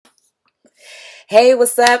Hey,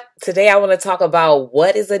 what's up? Today I want to talk about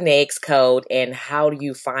what is a NAICS code and how do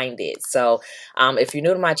you find it. If you're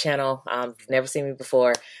new to my channel, you've never seen me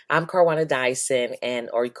before, I'm Karwana Dyson,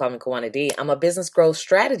 or you call me Karwana D. I'm a business growth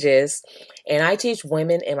strategist, and I teach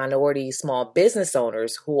women and minority small business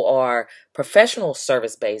owners who are professional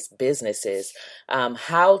service-based businesses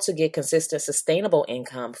how to get consistent, sustainable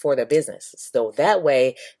income for their business. So that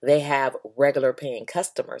way they have regular paying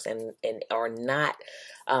customers and are not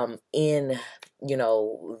in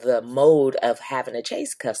the mode of having to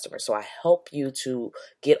chase customers. So I help you to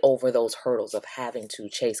get over those hurdles of having to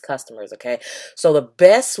chase customers. Okay. So the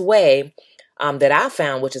best way that I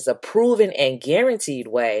found, which is a proven and guaranteed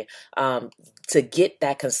way to get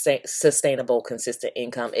that sustainable, consistent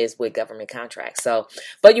income, is with government contracts.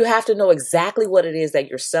 But you have to know exactly what it is that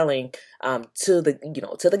you're selling to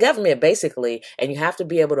the government, basically, and you have to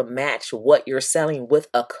be able to match what you're selling with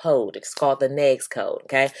a code. It's called the NAICS code.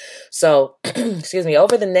 Okay, so excuse me.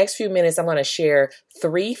 Over the next few minutes, I'm going to share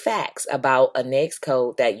 3 facts about a NAICS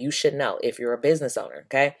code that you should know if you're a business owner.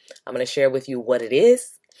 Okay, I'm going to share with you what it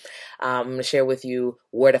is. I'm going to share with you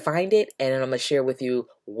where to find it, and then I'm going to share with you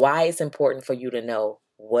why it's important for you to know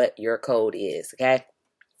what your code is. Okay.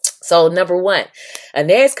 So number 1, a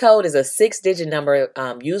NAICS code is a 6-digit number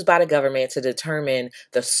used by the government to determine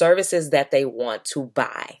the services that they want to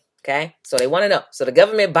buy. Okay. So they want to know. So the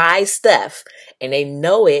government buys stuff and they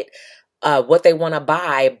know what they want to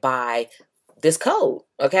buy by this code.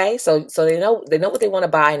 Okay, so they know what they want to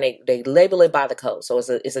buy, and they label it by the code. So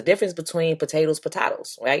it's a difference between potatoes,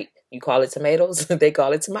 right? You call it tomatoes, they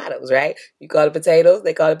call it tomatoes, right? You call it potatoes,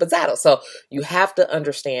 they call it potatoes. So you have to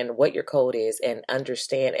understand what your code is and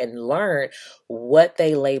understand and learn what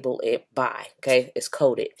they label it by. Okay, it's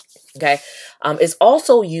coded. Okay, it's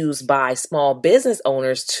also used by small business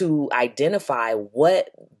owners to identify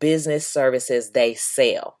what business services they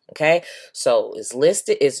sell. Okay, so it's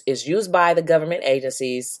listed, is used by the government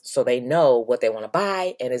agencies so they know what they want to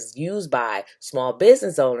buy, and is used by small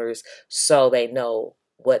business owners so they know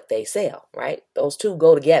what they sell, right? Those two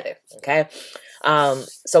go together. Okay.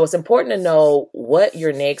 So it's important to know what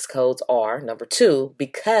your NAICS codes are, number 2,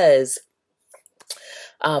 because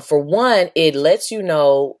for one, it lets you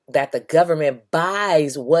know that the government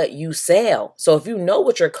buys what you sell. So if you know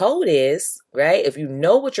what your code is, right? If you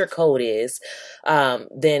know what your code is,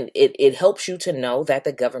 then it helps you to know that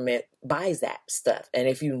the government buys that stuff. And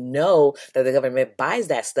if you know that the government buys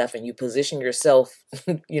that stuff and you position yourself,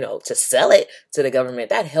 to sell it to the government,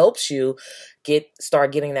 that helps you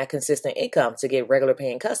start getting that consistent income to get regular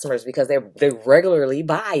paying customers because they regularly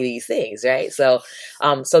buy these things, right? So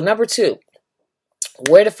number 2,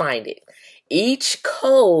 where to find it. Each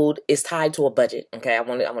code is tied to a budget. Okay, I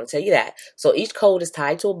want to tell you that. So each code is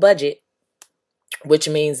tied to a budget, which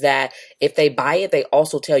means that if they buy it, they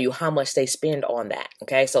also tell you how much they spend on that.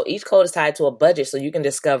 Okay, so each code is tied to a budget, so you can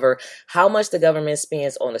discover how much the government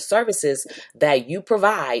spends on the services that you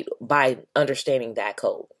provide by understanding that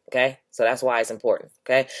code. Okay, so that's why it's important.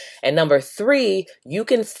 Okay, and number 3, you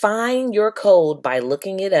can find your code by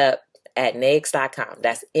looking it up at NAICS.com.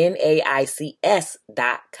 That's NAICS.com.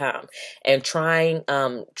 And trying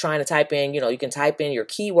to type in, you can type in your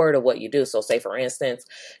keyword of what you do. So say, for instance,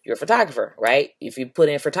 you're a photographer, right? If you put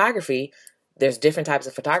in photography, there's different types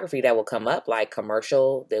of photography that will come up, like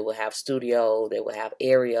commercial, they will have studio, they will have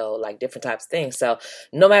aerial, like different types of things. So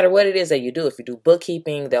no matter what it is that you do, if you do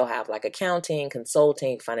bookkeeping, they'll have like accounting,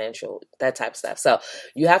 consulting, financial, that type of stuff. So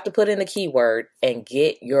you have to put in the keyword and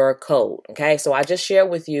get your code. Okay, so I just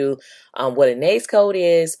shared with you what a NAICS code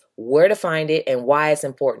is, where to find it, and why it's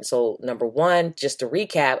important. So number 1, just to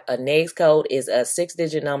recap, a NAICS code is a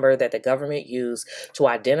 6-digit number that the government use to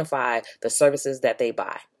identify the services that they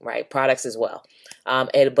buy, right? Products as well.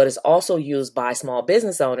 But it's also used by small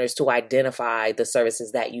business owners to identify the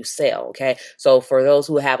services that you sell. Okay, so for those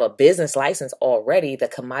who have a business license already, the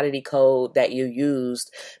commodity code that you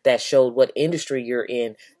used that showed what industry you're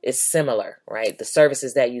in is similar, right? The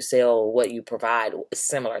services that you sell, what you provide, is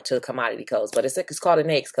similar to the commodity codes, but it's called a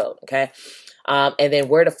NAICS code. Okay. And then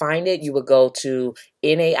where to find it, you would go to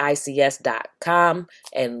NAICS.com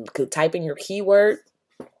and type in your keyword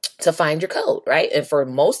to find your code, right? And for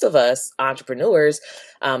most of us entrepreneurs,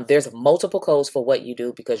 there's multiple codes for what you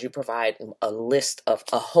do because you provide a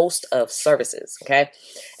host of services. Okay.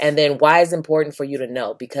 And then why is important for you to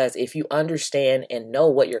know? Because if you understand and know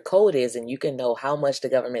what your code is, and you can know how much the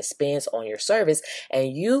government spends on your service,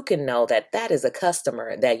 and you can know that that is a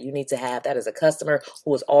customer that you need to have, that is a customer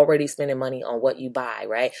who is already spending money on what you buy,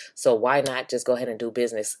 right? So why not just go ahead and do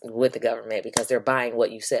business with the government because they're buying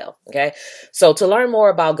what you sell. Okay. So to learn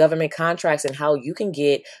more about government government contracts and how you can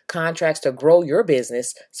get contracts to grow your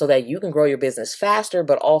business so that you can grow your business faster,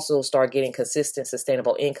 but also start getting consistent,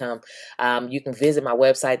 sustainable income. You can visit my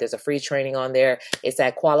website. There's a free training on there. It's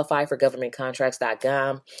at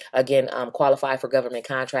qualifyforgovernmentcontracts.com. Again,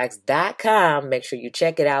 qualifyforgovernmentcontracts.com. Make sure you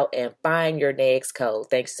check it out and find your NAICS code.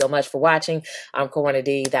 Thanks so much for watching. I'm Kawana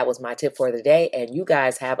D. That was my tip for the day, and you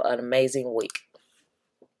guys have an amazing week.